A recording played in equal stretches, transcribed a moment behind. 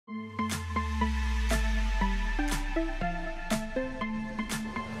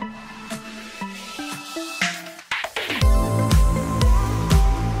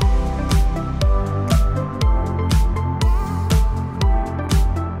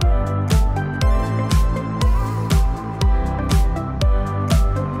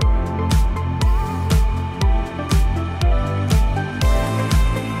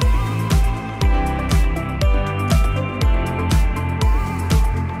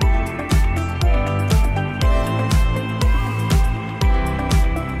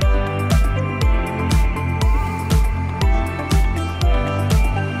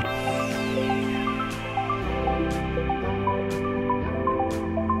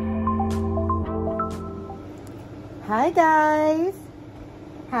Hi guys,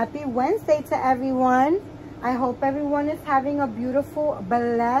 happy Wednesday to everyone. I hope everyone is having a beautiful,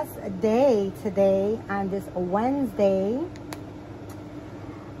 blessed day today on this Wednesday.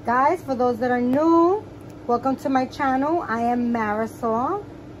 Guys, for those that are new, welcome to my channel. I am Marisol.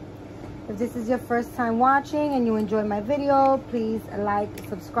 If this is your first time watching and you enjoy my video, please like,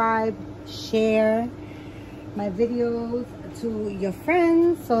 subscribe, share my videos to your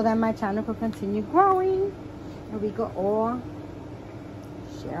friends so that my channel can continue growing and we can all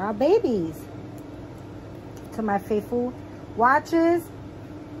share our babies. To my faithful watchers,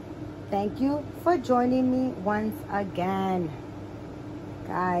 thank you for joining me once again.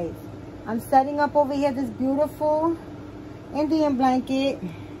 Guys, I'm setting up over here this beautiful Indian blanket.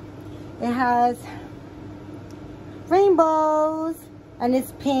 It has rainbows and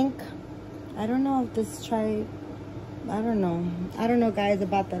it's pink. I don't know if this tribe, I don't know guys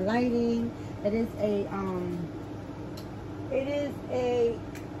about the lighting. It is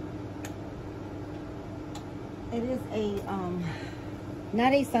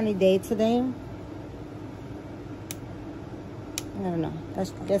not a sunny day today. I don't know.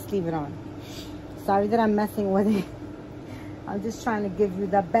 Let's just leave it on. Sorry that I'm messing with it. I'm just trying to give you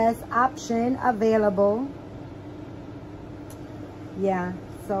the best option available. Yeah,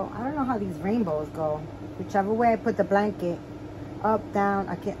 so I don't know how these rainbows go. Whichever way I put the blanket, up, down,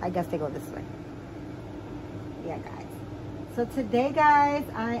 I guess they go this way. Yeah, guys. So today, guys,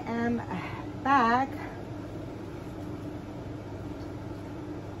 I am back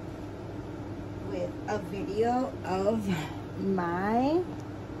with a video of my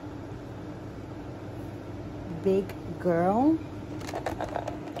big girl,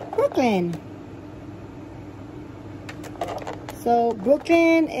 Brooklyn. So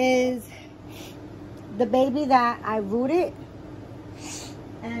Brooklyn is the baby that I rooted,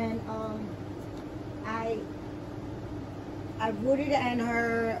 and I rooted and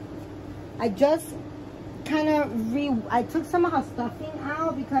her. I just kind of I took some of her stuffing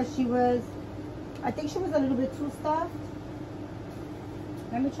out because I think she was a little bit too stuffed.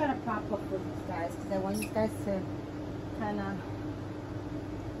 Let me try to prop up with you guys because I want you guys to kind of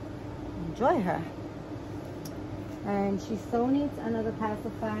enjoy her. And she so needs another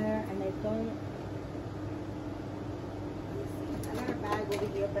pacifier, and I don't. I got a bag over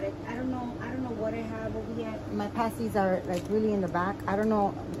here, but I don't know what I have over here. My passies are like really in the back. I don't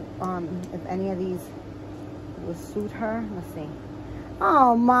know if any of these will suit her. Let's see.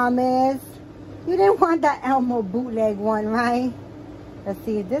 Oh, mamas, you didn't want that Elmo bootleg one, right? Let's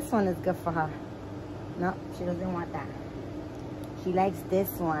see if this one is good for her. No, she doesn't want that. She likes this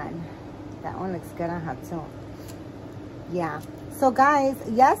one. That one looks good on her too. Yeah. So guys,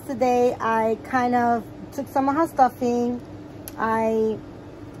 yesterday I kind of took some of her stuffing. I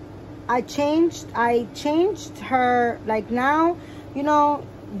changed her, like now, you know,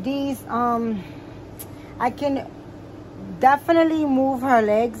 these I can definitely move her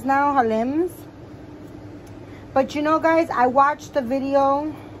legs now, her limbs. But you know guys, I watched the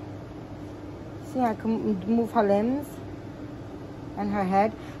video. See, I can move her limbs and her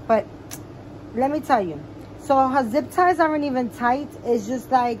head. But let me tell you, so her zip ties aren't even tight. It's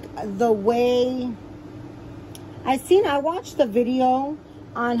just like the way I watched the video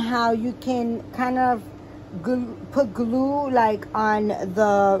on how you can kind of put glue like on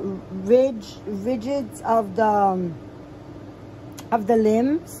the ridges of the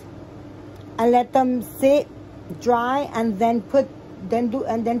limbs and let them sit dry, and then put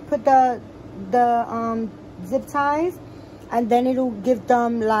the zip ties, and then it'll give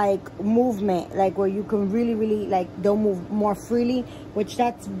them like movement, like where you can really like they'll move more freely, which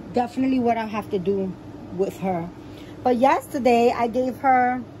that's definitely what I have to do with her. But yesterday I gave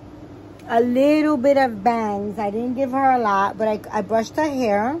her a little bit of bangs. I didn't give her a lot, but I brushed her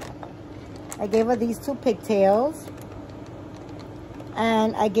hair. I gave her these two pigtails,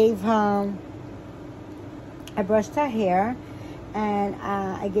 and I brushed her hair, and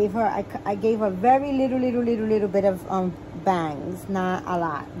I gave her very little bit of bangs, not a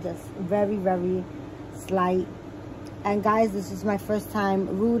lot, just very slight. And guys, this is my first time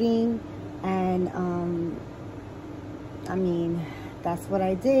rooting, and I mean, that's what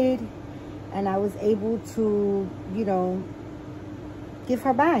I did, and I was able to, you know, give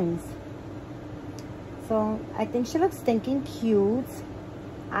her bangs. So I think she looks stinking cute.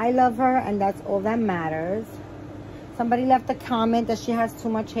 I love her, and that's all that matters. Somebody left a comment that she has too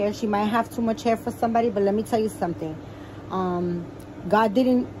much hair. She might have too much hair for somebody, but let me tell you something. God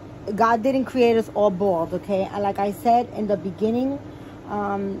didn't create us all bald, okay? And like I said in the beginning,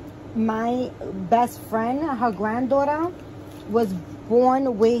 my best friend, her granddaughter was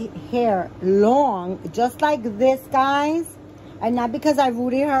born with hair long, just like this, guys. And not because I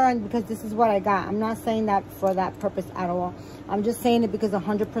rooted her and because this is what I got. I'm not saying that for that purpose at all. I'm just saying it because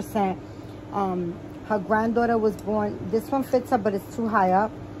 100%. Her granddaughter was born. This one fits her, but it's too high up.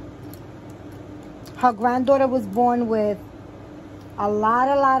 Her granddaughter was born with a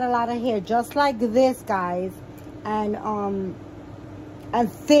lot of hair, just like this, guys, and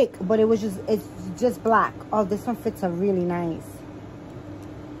thick, but it's just black. Oh, this one fits her really nice.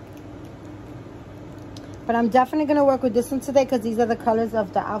 But I'm definitely gonna work with this one today because these are the colors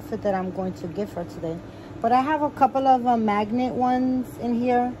of the outfit that I'm going to give her today. But I have a couple of magnet ones in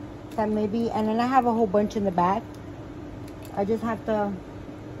here that maybe, and then I have a whole bunch in the back. I just have to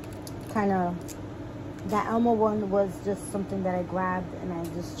kind of, that Elmo one was just something that I grabbed and I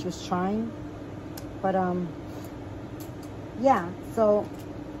just was trying. But yeah, so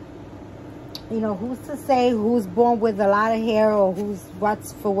you know, who's to say who's born with a lot of hair or who's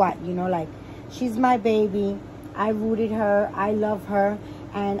what's for what, you know? Like, she's my baby. I rooted her. I love her.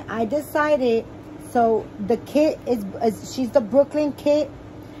 And I decided, so the kit is she's the Brooklyn kit,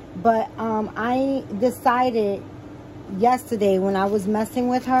 but I decided yesterday when I was messing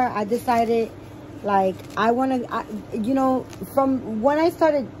with her, I decided, like, I want to, you know, from when I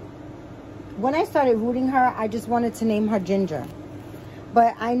started rooting her, I just wanted to name her Ginger.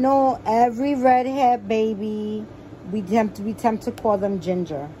 But I know every redhead baby, we tend to call them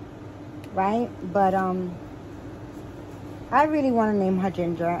Ginger, right? But I really want to name her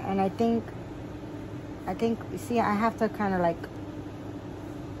Ginger, and I think, see, I have to kind of like,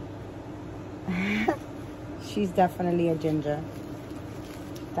 she's definitely a Ginger.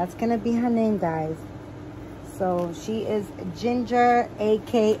 That's gonna be her name, guys. So she is Ginger,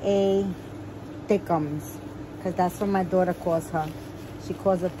 aka Thickums, because that's what my daughter calls her. She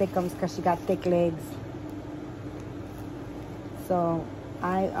calls her Thickums because she got thick legs. So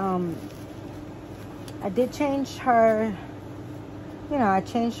I did change her, you know, I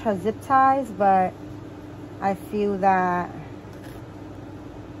changed her zip ties, but I feel that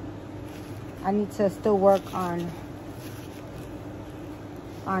I need to still work on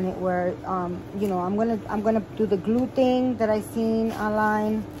it where you know, I'm gonna do the glue thing that I seen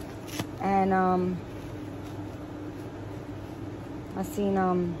online, and I seen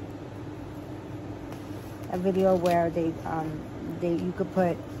a video where you could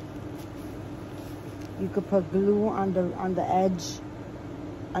put glue on the edge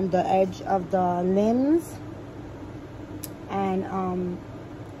of the limbs, and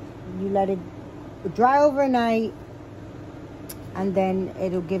you let it dry overnight, and then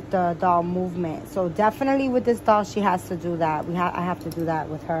it'll give the doll movement. So definitely with this doll, she has to do that. I have to do that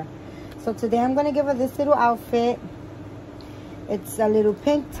with her. So today I'm gonna give her this little outfit. It's a little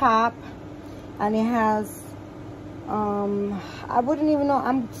pink top, and it has I wouldn't even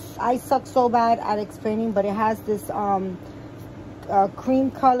know, I suck so bad at explaining, but it has this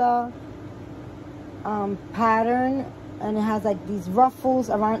cream color pattern, and it has like these ruffles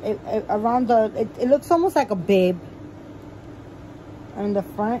around it, it looks almost like a bib in the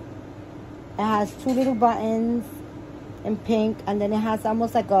front. It has two little buttons in pink, and then it has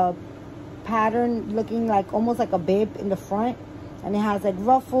almost like a pattern looking like almost like a bib in the front, and it has like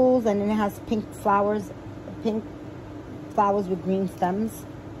ruffles, and then it has pink flowers with green stems,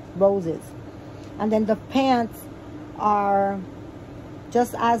 roses. And then the pants are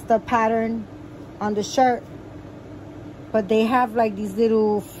just as the pattern on the shirt, but they have like these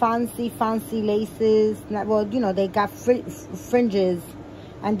little fancy laces. Well, you know, they got fringes,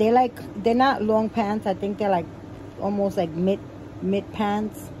 and they're not long pants. I think they're like almost like mid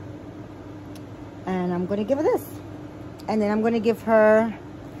pants. And I'm gonna give her this, and then I'm gonna give her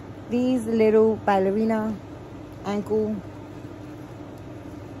these little ballerina ankle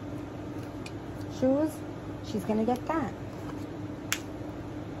shoes. She's gonna get that.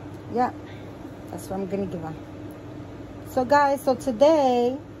 Yep, that's what I'm gonna give her. So guys, so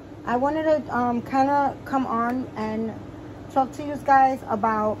today I wanted to kind of come on and talk to you guys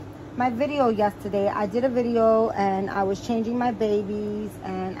about my video yesterday. I did a video and I was changing my babies,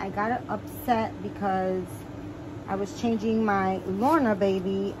 and I got upset because I was changing my Lorna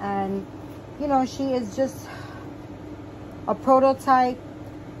baby, and you know, she is just a prototype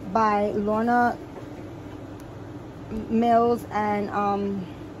by Lorna Mills, and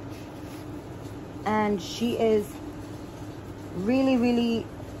she is really,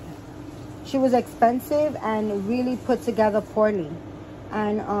 she was expensive and really put together poorly.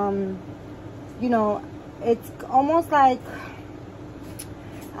 And you know, it's almost like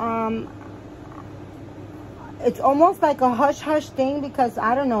it's almost like a hush-hush thing, because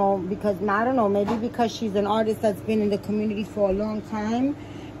I don't know, maybe because she's an artist that's been in the community for a long time,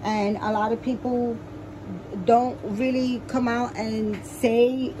 and a lot of people don't really come out and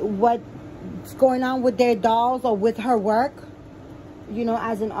say what's going on with their dolls or with her work, you know,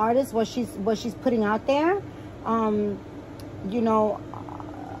 as an artist, what she's putting out there. You know,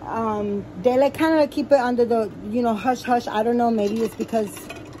 they like kind of like keep it under the, you know, hush hush. I don't know, maybe it's because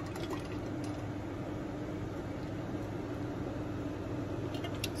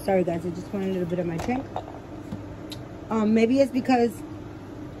sorry guys, I just want a little bit of my drink. Maybe it's because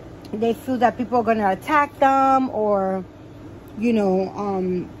they feel that people are gonna attack them, or you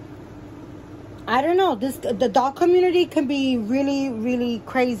know, I don't know. The doll community can be really, really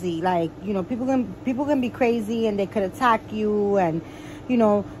crazy. Like, you know, people can be crazy, and they could attack you, and you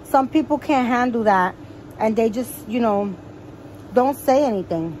know, some people can't handle that, and they just, you know, don't say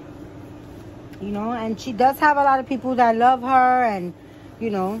anything. You know, and she does have a lot of people that love her, and you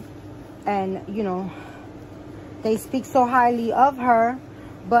know, they speak so highly of her.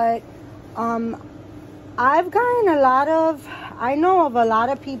 But I've gotten I know of a lot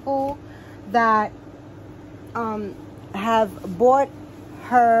of people that have bought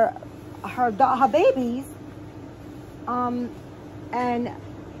her babies and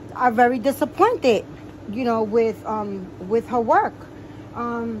are very disappointed, you know, with her work.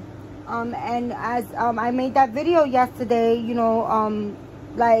 And as I made that video yesterday, you know,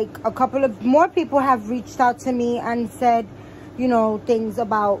 like a couple of more people have reached out to me and said, you know, things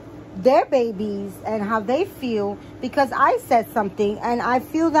about their babies and how they feel because I said something. And I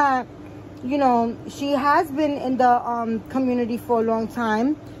feel that, you know, she has been in the community for a long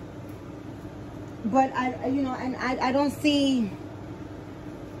time, but I don't see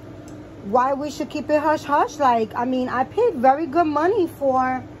why we should keep it hush hush. Like, I mean, I paid very good money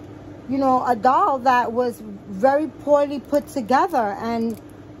for, you know, a doll that was very poorly put together. And,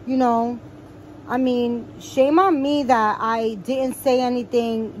 you know, I mean, shame on me that I didn't say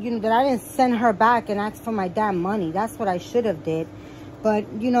anything, you know, that I didn't send her back and ask for my damn money. That's what I should have did. But,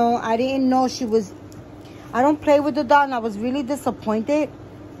 you know, I didn't know she was, I don't play with the doll, and I was really disappointed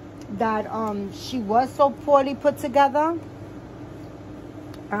that she was so poorly put together.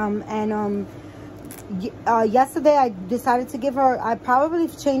 Yesterday I decided to give her, I probably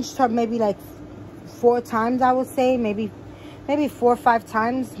changed her maybe like 4 times, I would say, maybe 4 or 5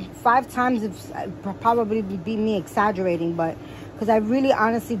 times. 5 times if probably be me exaggerating, but because I really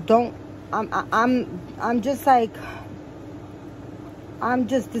honestly don't, I'm just like, I'm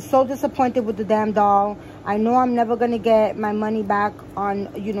just so disappointed with the damn doll. I know I'm never gonna get my money back on,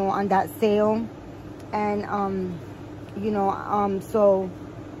 you know, on that sale. And you know, so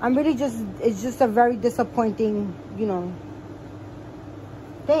I'm really just, it's just a very disappointing, you know,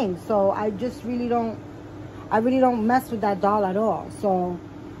 thing. So I just really don't, I really don't mess with that doll at all. So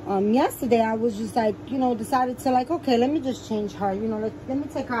yesterday I was just like, you know, decided to like, okay, let me just change her, you know, let me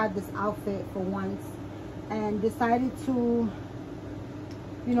take her out of this outfit for once, and decided to,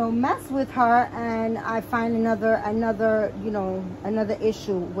 you know, mess with her. And I find another you know, another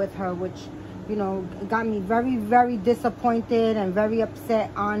issue with her, which, you know, got me very, very disappointed and very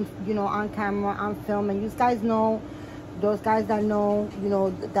upset on, you know, on camera, on film. And you guys know, those guys that know, you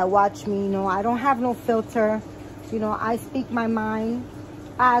know, that watch me, you know, I don't have no filter. You know, I speak my mind,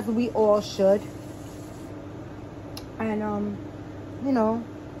 as we all should. And you know,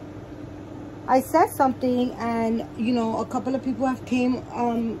 I said something, and you know, a couple of people have came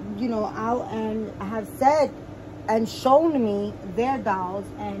you know, out and have said and shown me their dolls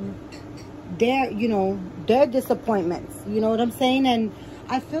and their, you know, their disappointments, you know what I'm saying? And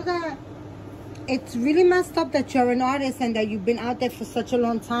I feel that it's really messed up that you're an artist and that you've been out there for such a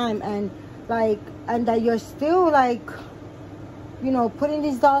long time, and like, and that you're still like, you know, putting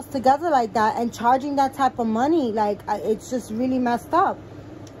these dolls together like that and charging that type of money. Like, it's just really messed up.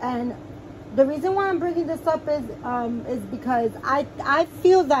 And the reason why I'm bringing this up is because I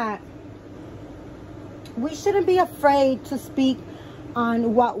feel that we shouldn't be afraid to speak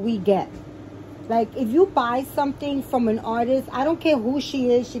on what we get. Like, if you buy something from an artist, I don't care who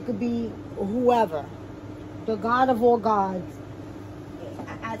she is, she could be whoever, the god of all gods,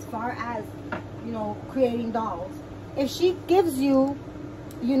 as far as, you know, creating dolls. If she gives you,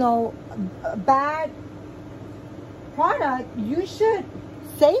 you know, a bad product, you should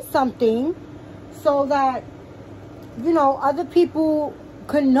say something so that, you know, other people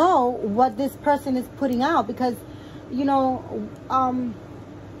can know what this person is putting out. Because, you know,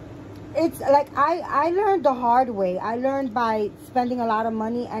 it's like, I learned the hard way. I learned by spending a lot of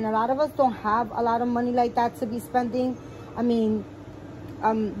money, and a lot of us don't have a lot of money like that to be spending. I mean,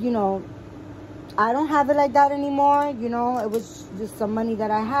 you know, I don't have it like that anymore. You know, it was just some money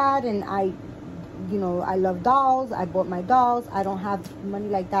that I had, and I love dolls. I bought my dolls. I don't have money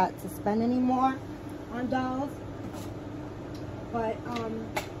like that to spend anymore on dolls. But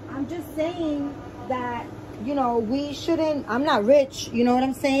I'm just saying that, you know, we shouldn't, I'm not rich, you know what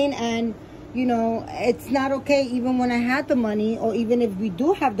I'm saying? And, you know, it's not okay even when I had the money, or even if we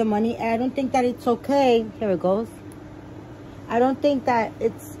do have the money. I don't think that it's okay. Here it goes. I don't think that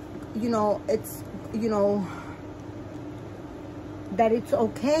it's, you know, that it's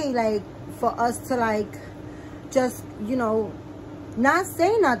okay, like, for us to, like, just, you know, not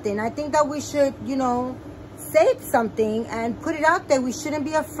say nothing. I think that we should, you know, say something and put it out there. We shouldn't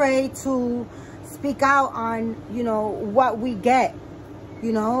be afraid to speak out on, you know, what we get,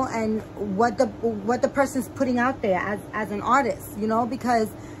 you know, and what the person's putting out there as an artist, you know, because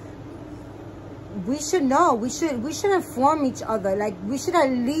we should know. We should inform each other. Like, we should at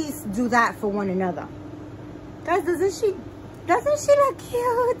least do that for one another. Guys, doesn't she look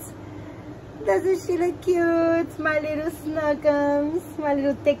cute? Doesn't she look cute? My little snuggums, my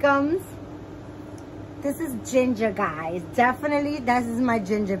little thickums. This is Ginger, guys. Definitely, this is my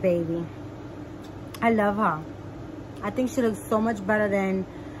Ginger baby. I love her. I think she looks so much better than,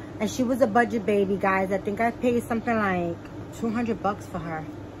 and she was a budget baby, guys. I think I paid something like $200 for her,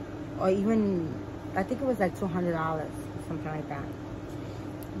 or even, I think it was like $200 or something like that.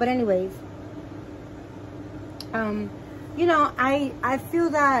 But anyways, you know, I feel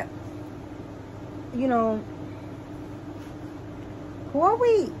that, you know, who are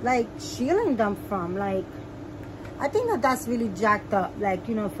we, like, shielding them from? Like, I think that that's really jacked up. Like,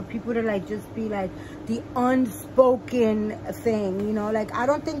 you know, for people to, like, just be, like, the unspoken thing, you know? Like, I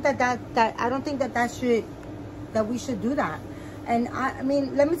don't think I don't think that we should do that. And, I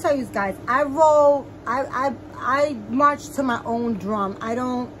mean, let me tell you guys, I march to my own drum. I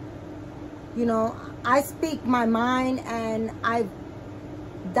don't, you know, I speak my mind, and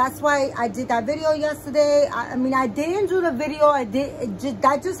that's why I did that video yesterday. I mean, I didn't do the video.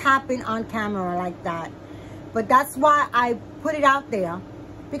 That just happened on camera like that. But that's why I put it out there,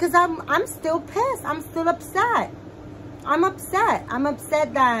 because I'm still pissed. I'm still upset. I'm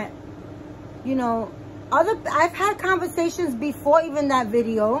upset that, you know, I've had conversations before even that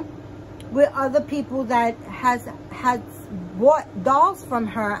video with other people that has bought dolls from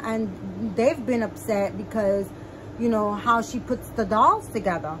her, and they've been upset because, you know, how she puts the dolls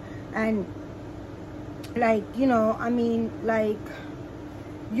together. And, like, you know, I mean, like,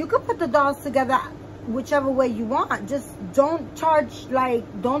 you could put the dolls together whichever way you want. Just don't charge, like,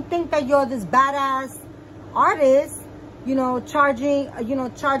 don't think that you're this badass artist, you know,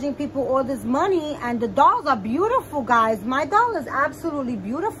 charging people all this money. And the dolls are beautiful, guys. My doll is absolutely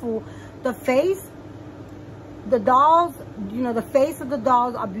beautiful. The face, the dolls, you know, the face of the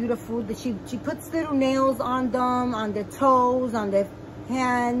dolls are beautiful. She puts little nails on them, on their toes, on their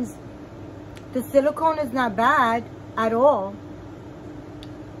hands. The silicone is not bad at all.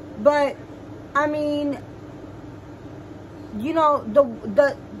 But, I mean, you know,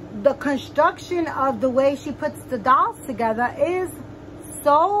 the construction of the way she puts the dolls together is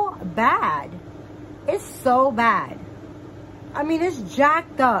so bad. It's so bad. I mean, it's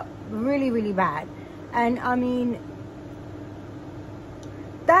jacked up really, really bad. And, I mean,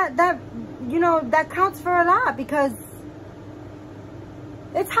 that you know, that counts for a lot, because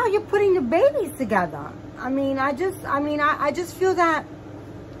it's how you're putting your babies together. I mean, I just feel that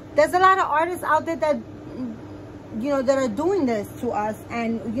there's a lot of artists out there that, you know, that are doing this to us,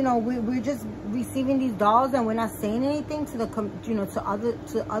 and, you know, we're just receiving these dolls, and we're not saying anything to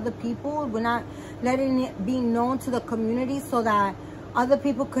to other people. We're not letting it be known to the community so that other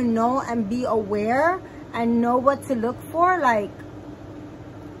people can know and be aware and know what to look for. Like,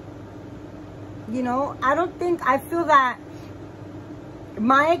 you know, I feel that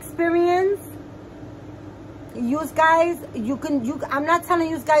my experience, you guys, I'm not telling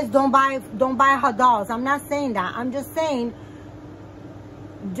you guys don't buy her dolls. I'm not saying that. I'm just saying,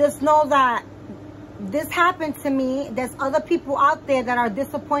 just know that this happened to me. There's other people out there that are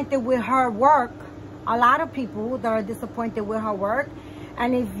disappointed with her work. A lot of people that are disappointed with her work.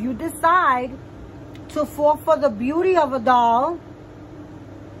 And if you decide to fall for the beauty of a doll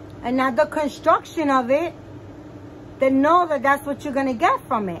and not the construction of it, then know that that's what you're going to get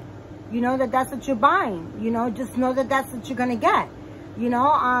from it. You know, that's what you're buying. You know, just know that that's what you're going to get. You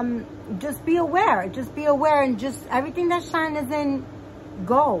know, just be aware. Just be aware, and just everything that shines isn't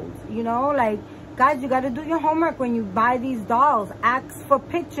gold. You know, like, guys, you got to do your homework when you buy these dolls. Ask for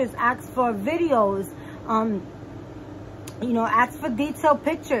pictures. Ask for videos. You know, ask for detailed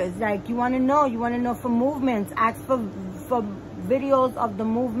pictures. Like, you want to know for movements. Ask for videos of the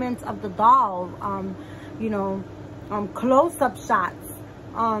movements of the doll, you know, close-up shots.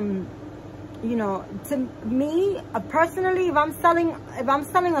 You know, to me personally, if I'm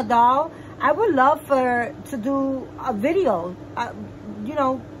selling a doll, I would love to do a video, you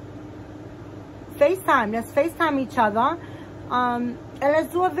know, FaceTime. Let's FaceTime each other, and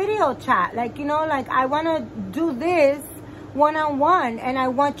let's do a video chat. Like, you know, like I want to do this one-on-one, and I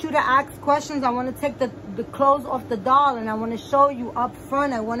want you to ask questions. I want to take the clothes off the doll, and I want to show you up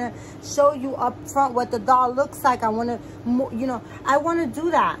front. I want to show you up front what the doll looks like. I want to, you know, I want to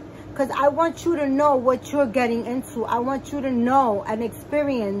do that. Because I want you to know what you're getting into. I want you to know and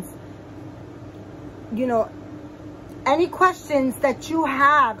experience, you know, any questions that you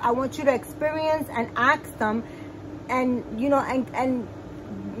have. I want you to experience and ask them, and, you know, and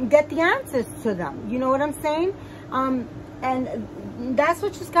get the answers to them. You know what I'm saying? And that's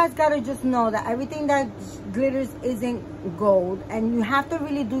what you guys got to just know, that everything that glitters isn't gold. And you have to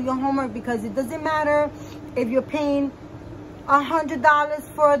really do your homework, because it doesn't matter if you're paying $100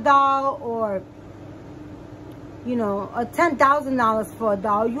 for a doll, or, you know, $10,000 for a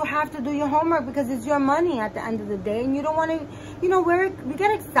doll. You have to do your homework, because it's your money at the end of the day. And you don't want to, you know, we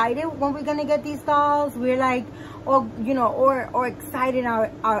get excited when we're gonna get these dolls. We're like, or, you know, or excited. Our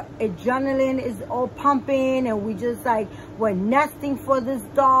adrenaline is all pumping, and we just like, we're nesting for this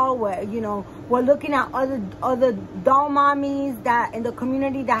doll. We're, you know, we're looking at other doll mommies that in the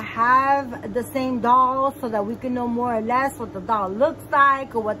community that have the same doll, so that we can know more or less what the doll looks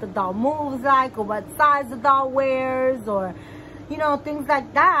like, or what the doll moves like, or what size the doll wears, or, you know, things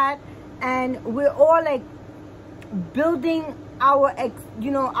like that. And we're all like building our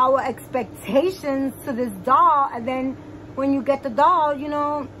expectations to this doll, and then when you get the doll, you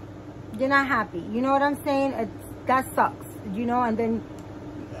know, you're not happy. You know what I'm saying? That sucks, you know. And then,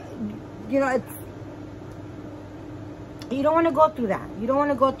 you know, you don't want to go through that. You don't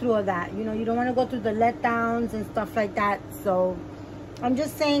want to go through all that. You know, you don't want to go through the letdowns and stuff like that. So I'm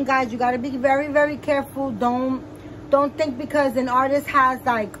just saying, guys, you got to be very, very careful. Don't think because an artist has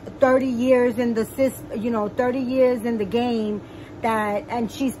like 30 years in the 30 years in the game,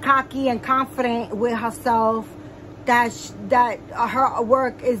 and she's cocky and confident with herself, that her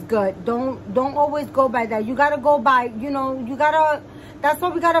work is good. Don't always go by that. You gotta go by, you know, you gotta. That's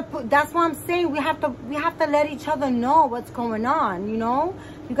what we gotta put. That's what I'm saying. We have to let each other know what's going on. You know,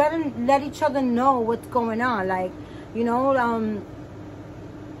 you gotta let each other know what's going on. Like, you know,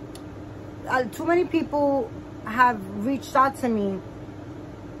 too many people have reached out to me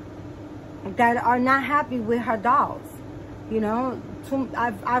that are not happy with her dolls. You know,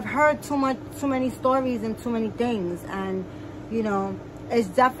 I've heard too many stories and too many things, and, you know, it's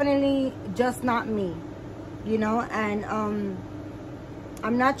definitely just not me. You know, and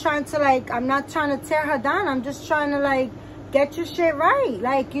I'm not trying to tear her down. I'm just trying to, like, get your shit right.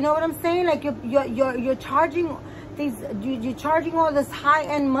 Like, you know what I'm saying? Like, you're charging you're charging all this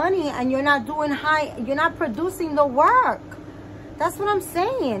high-end money, and you're not producing the work. That's what I'm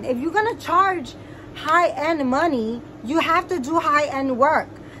saying. If you're gonna charge high-end money, you have to do high-end work.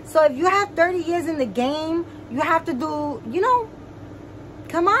 So if you have 30 years in the game, you have to do, you know,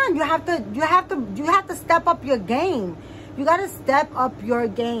 come on, you have to step up your game. You got to step up your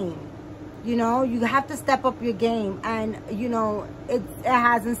game. You know, you have to step up your game. And, you know, it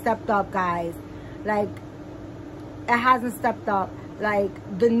hasn't stepped up, guys. Like, it hasn't stepped up. Like,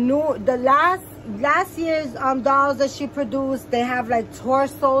 the last year's dolls that she produced, they have like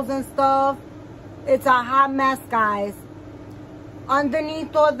torsos and stuff. It's a hot mess, guys.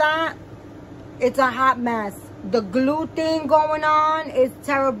 Underneath all that, it's a hot mess. The glue thing going on is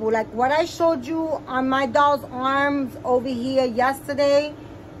terrible. Like what I showed you on my doll's arms over here yesterday,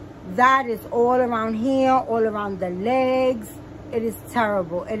 that is all around here, all around the legs. It is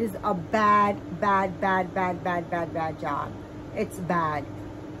terrible. It is a bad job. It's bad.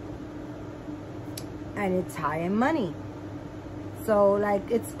 And it's high-end money. So, like,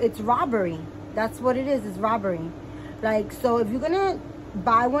 it's robbery. That's what it is. It's robbery. Like, so if you're gonna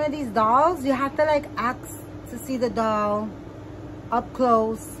buy one of these dolls, you have to, like, ask to see the doll up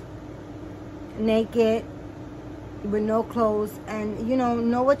close, naked, with no clothes, and, you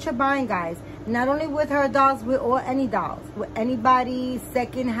know what you're buying, guys. Not only with her dolls, with any dolls, with anybody,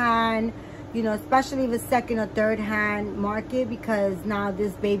 secondhand, you know, especially if it's second or third hand market, because now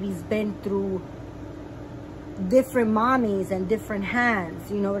this baby's been through different mommies and different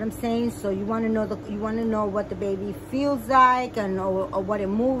hands. You know what I'm saying? So you want to know what the baby feels like, and or what it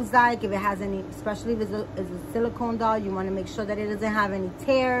moves like. If it has any, especially if it's a silicone doll, you want to make sure that it doesn't have any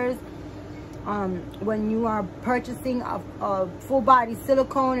tears. When you are purchasing a full body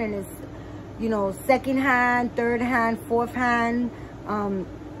silicone and it's you know, second hand, third hand, fourth hand.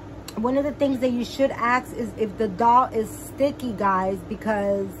 One of the things that you should ask is if the doll is sticky, guys,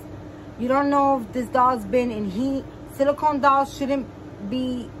 because you don't know if this doll's been in heat. Silicone dolls shouldn't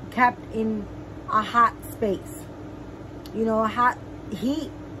be kept in a hot space. You know, hot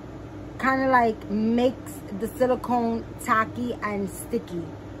heat kind of like makes the silicone tacky and sticky,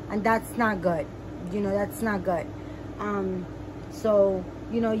 and that's not good. You know, that's not good. So,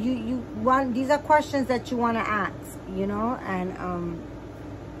 you know, you want, these are questions that you want to ask, you know, and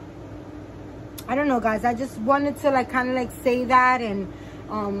I don't know, guys, I just wanted to like kind of like say that, and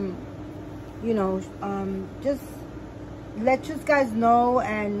you know, just let you guys know.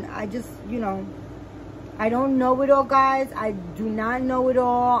 And I just, you know, I don't know it all, guys. I do not know it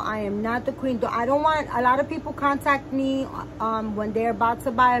all. I am not the queen. I don't want, a lot of people contact me when they're about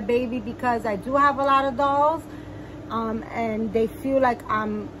to buy a baby, because I do have a lot of dolls, and they feel like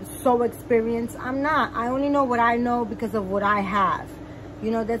I'm so experienced. I'm not. I only know what I know because of what I have. You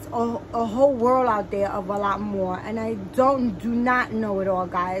know, that's a whole world out there of a lot more. And I do not know it all,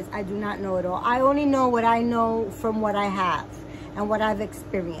 guys. I do not know it all. I only know what I know from what I have and what I've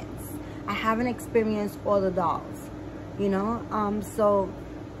experienced. I haven't experienced all the dolls, you know. So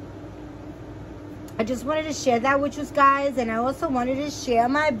I just wanted to share that with you guys. And I also wanted to share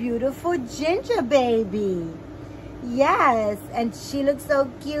my beautiful Ginger baby. Yes, and she looks so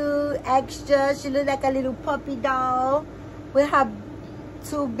cute, extra. She looks like a little puppy doll with her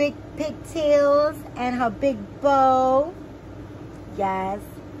 2 big pigtails and her big bow. Yes.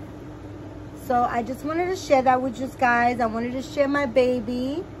 So I just wanted to share that with you guys. I wanted to share my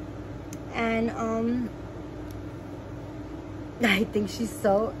baby. And I think she's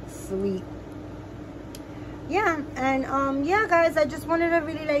so sweet. Yeah, and yeah, guys, I just wanted to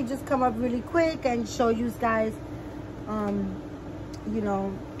really like just come up really quick and show you guys you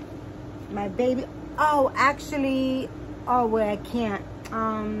know, my baby. Oh, actually, oh, wait, I can't.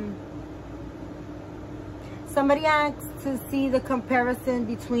 Somebody asked to see the comparison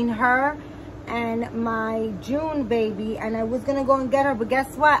between her and my June baby, and I was gonna go and get her, but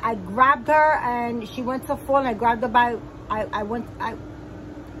guess what? I grabbed her and she went to fall, and I grabbed her by, I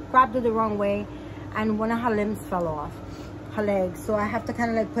grabbed her the wrong way, and one of her limbs fell off, her legs. So I have to kind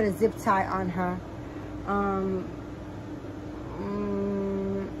of like put a zip tie on her.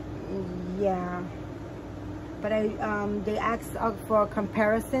 Yeah, but they asked for a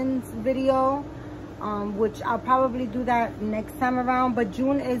comparisons video, which I'll probably do that next time around. But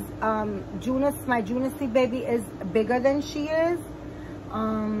June is my Junesy baby is bigger than she is,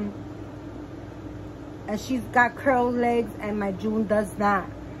 and she's got curled legs, and my June does not.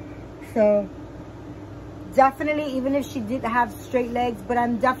 So definitely, even if she did have straight legs, but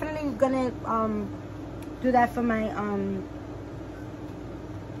I'm definitely gonna do that for my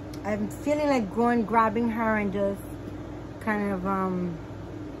I'm feeling like grabbing her and just kind of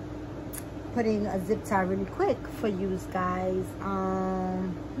putting a zip tie really quick for you guys.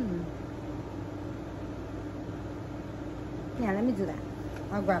 Yeah, let me do that.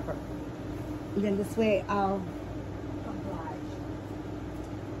 I'll grab her. And then this way I'll oblige.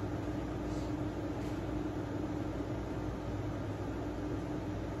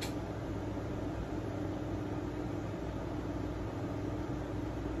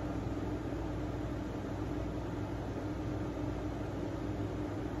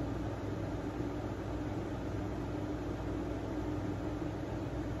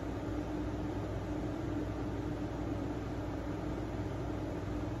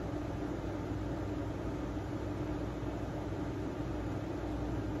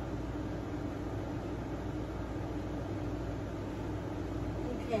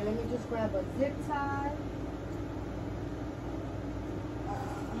 Okay, let me just grab a zip tie.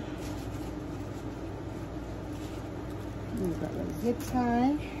 Let me grab a zip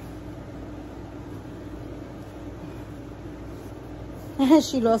tie.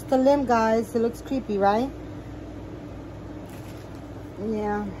 She lost a limb, guys. It looks creepy, right?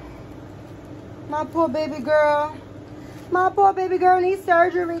 Yeah. My poor baby girl. My poor baby girl needs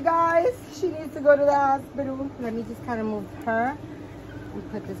surgery, guys. She needs to go to the hospital. Let me just kind of move her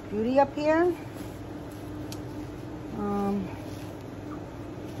and put this beauty up here.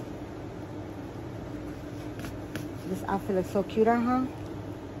 This outfit looks so cute on her.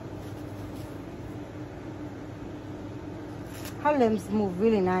 Her limbs move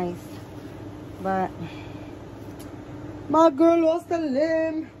really nice, but my girl lost a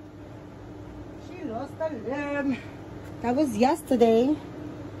limb. She lost a limb. That was yesterday.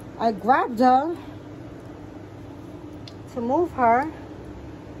 I grabbed her to move her.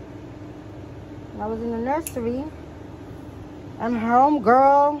 I was in the nursery, and her home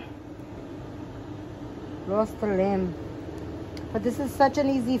girl Lost a limb. But this is such an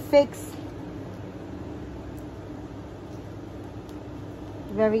easy fix.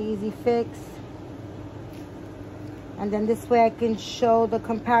 Very easy fix. And then this way I can show the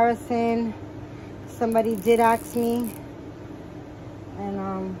comparison. Somebody did ask me.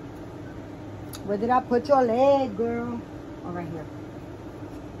 And where did I put your leg, girl? Oh, right here.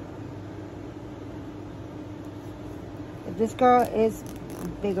 If this girl is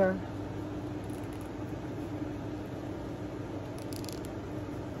bigger.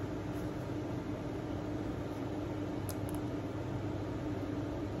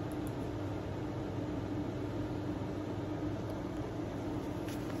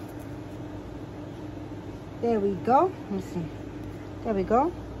 There we go. Let me see. There we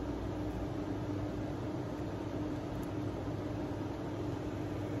go.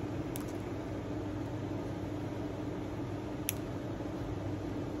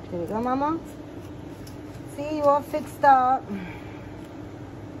 There we go, mama. See, you all fixed up.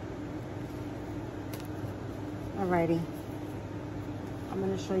 Alrighty. I'm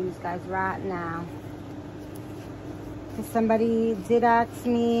going to show you guys right now. Somebody did ask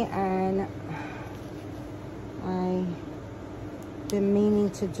me, and I've been meaning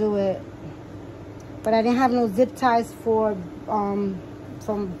to do it, but I didn't have no zip ties for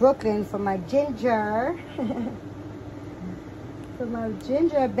from Brooklyn for my ginger. For my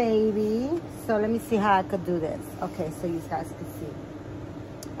ginger baby. So let me see how I could do this. Okay, so you guys can see.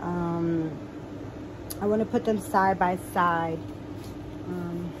 I want to put them side by side.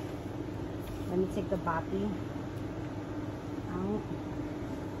 Let me take the boppy out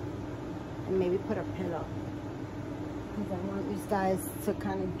and maybe put a pillow, because I want you guys to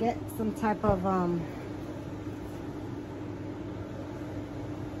kind of get some type of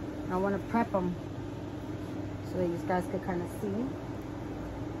I want to prep them so that you guys can kind of see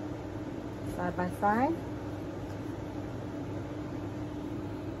side by side.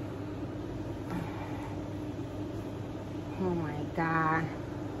 Oh my God.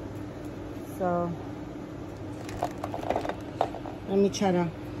 So let me try to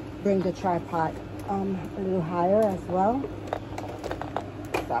bring the tripod a little higher as well.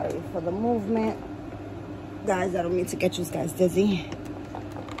 Sorry for the movement. Guys, I don't mean to get you guys dizzy.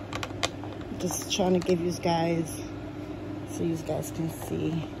 Just trying to give you guys so you guys can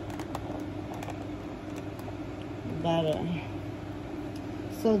see better.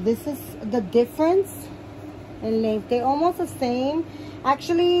 So this is the difference in length. They're almost the same.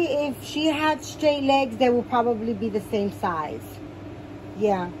 Actually, if she had straight legs, they would probably be the same size.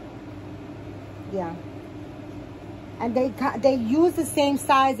 Yeah. Yeah. And they use the same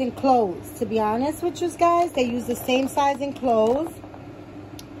size in clothes. To be honest with you guys, they use the same size in clothes.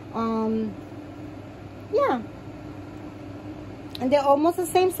 Yeah. And they're almost the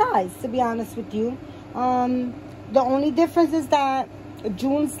same size, to be honest with you. The only difference is that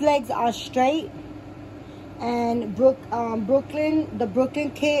June's legs are straight, and Brooklyn, the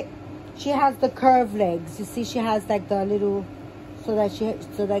Brooklyn kit, she has the curved legs. You see, she has like the little, so that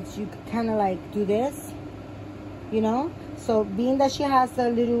you kind of like do this, you know. So being that she has the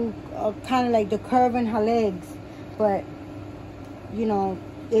little kind of like the curve in her legs, but you know,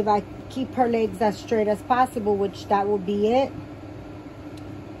 if I keep her legs as straight as possible, which that will be it,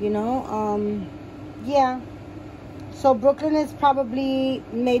 you know. Yeah. So Brooklyn is probably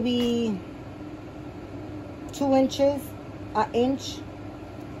maybe 2 inches, an inch.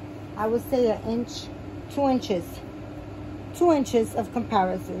 I would say an inch, 2 inches. 2 inches of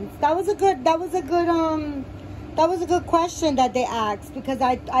comparisons. That was a good question that they asked, because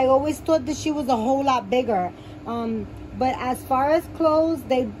I always thought that she was a whole lot bigger. But as far as clothes,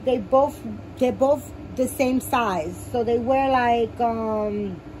 they're both the same size. So they wear like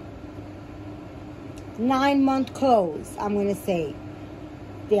 9-month clothes, I'm gonna say.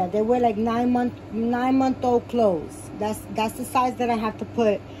 Yeah, they wear like 9-month-old clothes. That's the size that I have to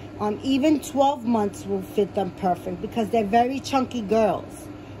put. Even 12 months will fit them perfect, because they're very chunky girls.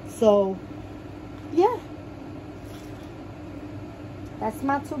 So yeah, that's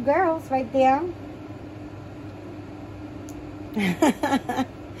my 2 girls right there.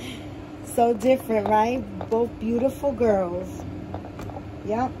 So different, right? Both beautiful girls.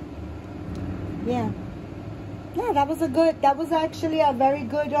 Yep. Yeah. Yeah, that was actually a very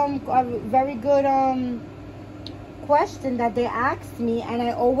good question that they asked me, and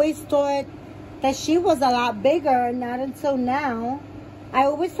I always thought that she was a lot bigger. Not until now. I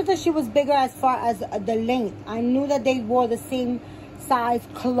always thought that she was bigger as far as the length. I knew that they wore the same size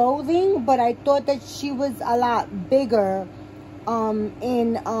clothing, but I thought that she was a lot bigger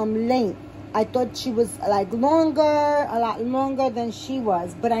in length. I thought she was like a lot longer than she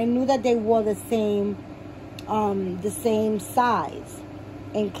was, but I knew that they wore the same the same size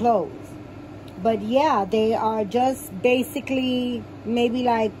in clothes. But yeah, they are just basically maybe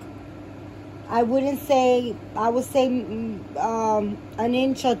like, I would say an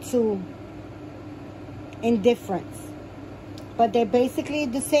inch or two in difference. But they're basically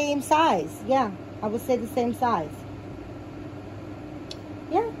the same size. Yeah, I would say the same size.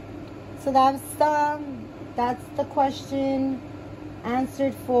 Yeah. So that's the question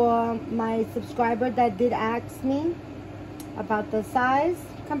answered for my subscriber that did ask me about the size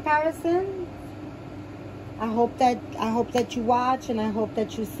comparison. I hope that you watch, and I hope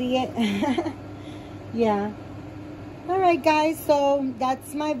that you see it. Yeah. All right, guys, so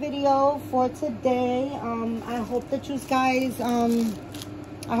that's my video for today. I hope that you guys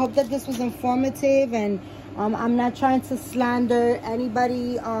I hope that this was informative, and I'm not trying to slander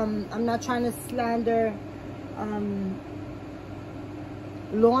anybody. I'm not trying to slander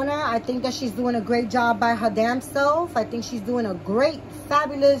Lorna. I think that she's doing a great job by her damn self. I think she's doing a great,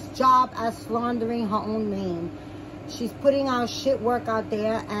 fabulous job at slandering her own name. She's putting out shit work out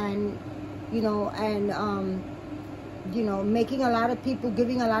there, and you know, making a lot of people,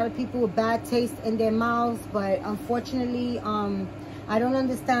 giving a lot of people a bad taste in their mouths. But unfortunately, I don't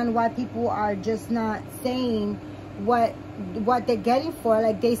understand why people are just not saying what they're getting for.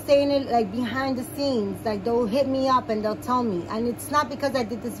 Like, they saying it like behind the scenes. Like, they'll hit me up and they'll tell me. And it's not because I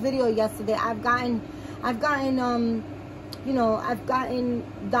did this video yesterday. I've gotten you know, I've gotten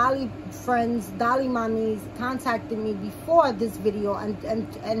Dolly friends, Dolly mommies contacted me before this video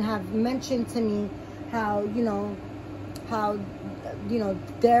and have mentioned to me how, you know,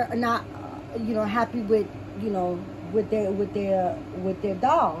 they're not, happy with, with their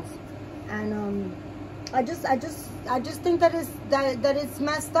dolls. And I just think that it's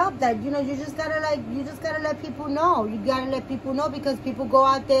messed up, that, you just gotta let people know. You gotta let people know, because people go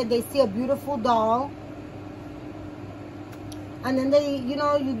out there, they see a beautiful doll, and then they,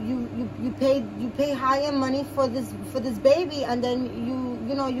 you pay high-end money for this baby, and then you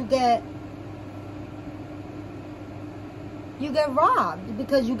get robbed,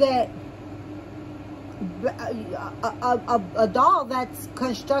 because you get a doll that's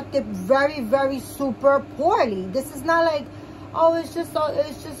constructed very, very super poorly. This is not like, oh, it's just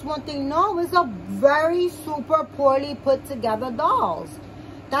one thing. No, it's a very super poorly put together dolls.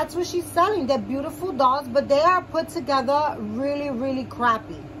 That's what she's selling. They're beautiful dolls, but they are put together really, really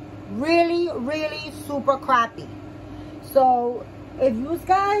crappy. Really, really super crappy. So if you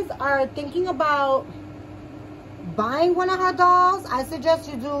guys are thinking about buying one of her dolls, I suggest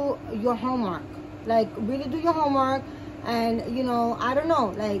you do your homework. Like, really do your homework. And, I don't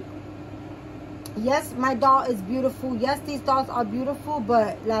know, like, yes, my doll is beautiful. Yes, these dolls are beautiful,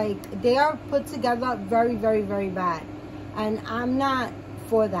 but, like, they are put together very, very, very bad. And I'm not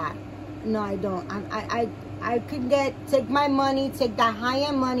for that. No, I don't. I could take my money, take that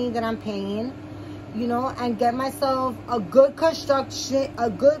high-end money that I'm paying, and get myself a good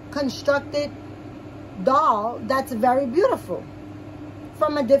constructed doll that's very beautiful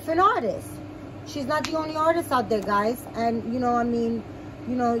from a different artist. She's not the only artist out there, guys. And, you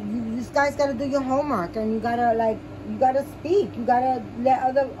guys got to do your homework, and you got to speak. You got to let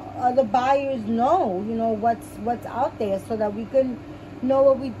other buyers know, what's out there, so that we can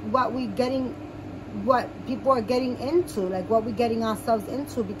know what people are getting into, like what we're getting ourselves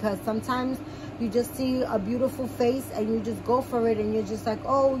into. Because sometimes you just see a beautiful face and you just go for it, and you're just like,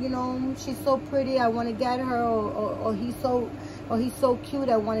 oh, she's so pretty, I want to get her, or he's so cute,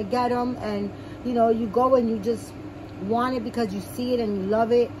 I want to get him. And you go and you just want it because you see it and you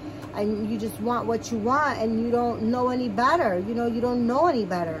love it, and you just want what you want, and you don't know any better. You don't know any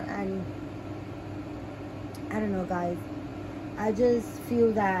better. And I don't know, guys. I just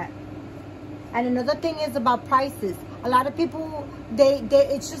feel that. And another thing is about prices. A lot of people,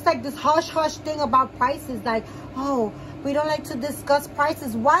 it's just like this hush-hush thing about prices. Like, oh, we don't like to discuss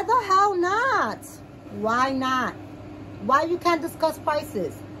prices. Why the hell not? Why not? Why you can't discuss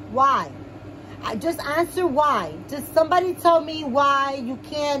prices? Why? Just answer why. Just somebody tell me why you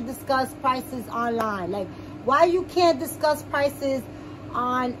can't discuss prices online. Like, why you can't discuss prices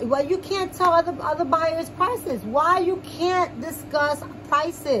why you can't tell other buyers prices. Why you can't discuss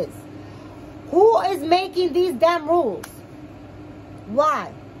prices. Who is making these damn rules?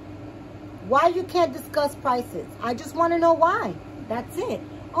 Why? Why you can't discuss prices? I just want to know why. That's it.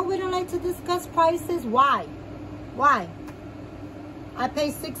 Oh, we don't like to discuss prices. Why? Why? I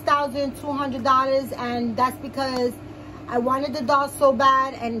paid $6,200, and that's because I wanted the doll so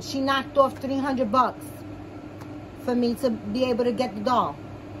bad, and she knocked off $300 for me to be able to get the doll.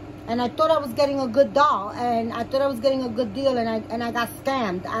 And I thought I was getting a good doll, and I thought I was getting a good deal, and I got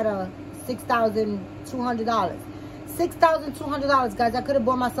scammed out of $6,200. $6,200, guys. I could have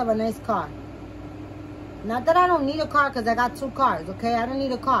bought myself a nice car. Not that I don't need a car, because I got 2 cars, okay? I don't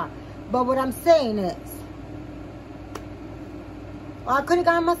need a car. But what I'm saying is, I could have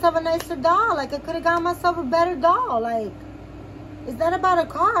gotten myself a nicer doll. Like, I could have gotten myself a better doll. Like, it's not about a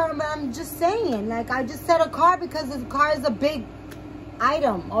car. I'm just saying. Like, I just said a car because the car is a big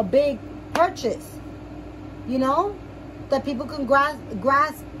item or big purchase. You know? That people can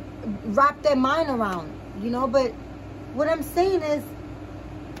wrap their mind around. You know? But what I'm saying is,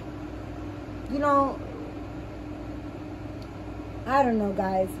 you know, I don't know,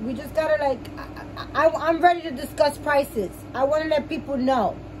 guys. We just gotta, like, I'm ready to discuss prices. I want to let people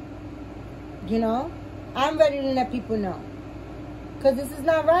know. You know? I'm ready to let people know. Because this is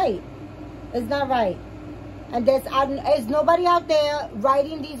not right. It's not right. And there's nobody out there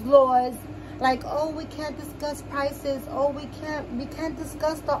writing these laws like, oh, we can't discuss prices. Oh, we can't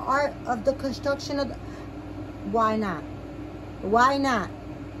discuss the art of the construction of the... Why not? Why not?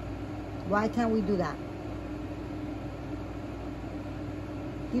 Why can't we do that?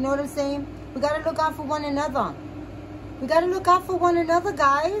 You know what I'm saying? We got to look out for one another. We got to look out for one another,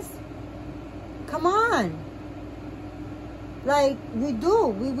 guys. Come on. Like, we do.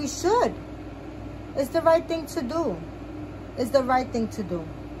 We should. It's the right thing to do. It's the right thing to do.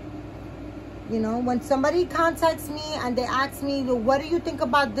 You know, when somebody contacts me and they ask me, what do you think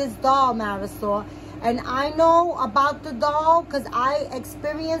about this doll, Marisol? And I know about the doll because I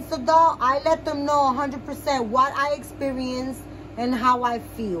experienced the doll. I let them know 100% what I experienced and how I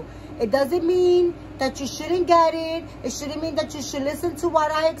feel. It doesn't mean that you shouldn't get it. It shouldn't mean that you should listen to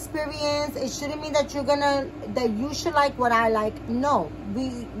what I experienced. It shouldn't mean that you should like what I like. No,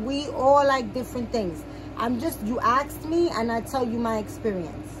 we all like different things. You asked me and I tell you my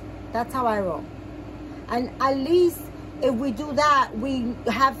experience. That's how I roll. And at least if we do that, we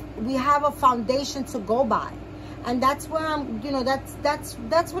have a foundation to go by. And that's where I'm, you know, that's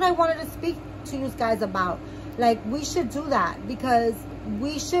what I wanted to speak to you guys about. Like, we should do that because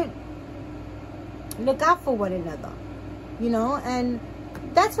we should look out for one another, you know. And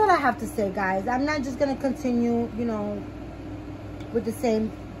that's what I have to say, guys. I'm not just going to continue, you know, with the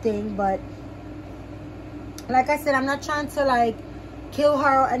same thing. But like I said, I'm not trying to, like, kill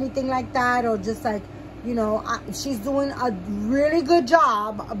her or anything like that, or just, like, you know, she's doing a really good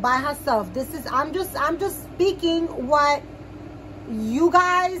job by herself. I'm just speaking what you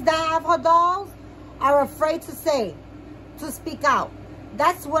guys that have her dolls are afraid to say, to speak out.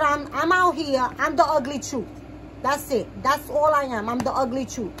 That's what I'm out here. I'm the ugly truth. That's it. That's all I am. I'm the ugly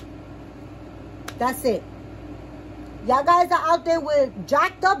truth. That's it. Y'all guys are out there with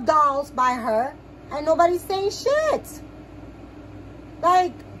jacked up dolls by her and nobody's saying shit.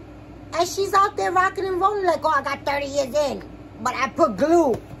 Like, and she's out there rocking and rolling like, oh, I got 30 years in, but I put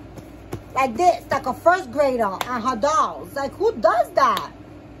glue like this, like a first grader on her dolls. Like, who does that?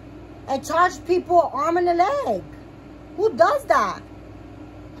 And charge people an arm and a leg. Who does that?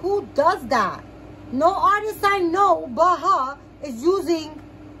 Who does that? No artist I know but her is using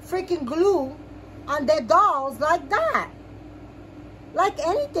freaking glue on their dolls like that. Like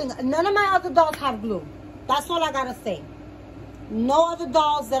anything. None of my other dolls have glue. That's all I gotta say. No other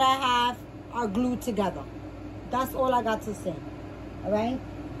dolls that I have are glued together. That's all I got to say. All right?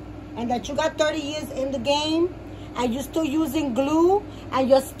 And that you got 30 years in the game and you're still using glue and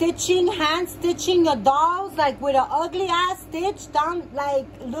you're stitching, hand stitching your dolls like with an ugly ass stitch down, like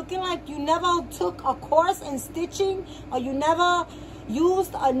looking like you never took a course in stitching or you never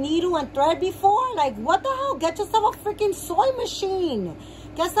used a needle and thread before. Like, what the hell? Get yourself a freaking sewing machine.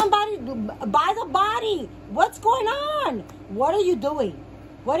 Get somebody, buy the body. What's going on? What are you doing?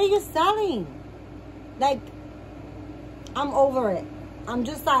 What are you selling? Like, I'm over it. I'm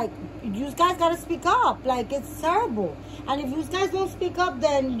just like, you guys got to speak up. Like, it's terrible. And if you guys don't speak up,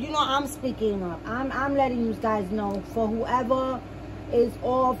 then, you know, I'm speaking up. I'm letting you guys know, for whoever is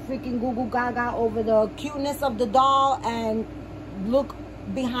all freaking goo goo gaga over the cuteness of the doll and look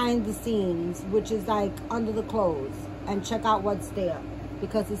behind the scenes, which is like under the clothes, and check out what's there.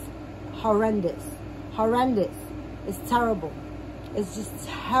 Because it's horrendous. Horrendous. It's terrible. It's just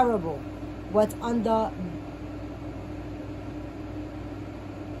terrible what's under,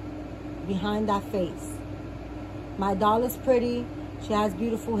 behind that face. My doll is pretty. She has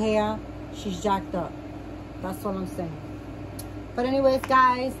beautiful hair. She's jacked up. That's all I'm saying. But anyways,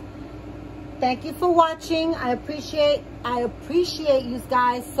 guys, thank you for watching. I appreciate you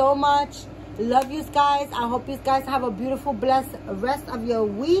guys so much. Love you guys. I hope you guys have a beautiful, blessed rest of your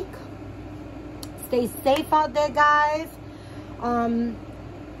week. Stay safe out there, guys.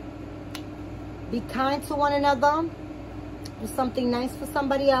 Be kind to one another. Do something nice for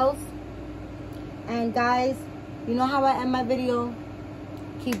somebody else. And guys, you know how I end my video?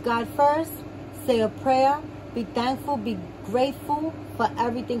 Keep God first. Say a prayer. Be thankful. Be grateful for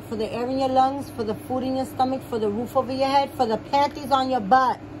everything. For the air in your lungs. For the food in your stomach. For the roof over your head. For the panties on your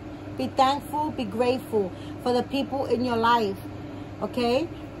butt. Be thankful. Be grateful for the people in your life. Okay?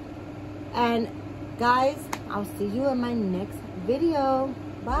 And guys, I'll see you in my next video.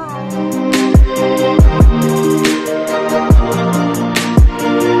 Bye.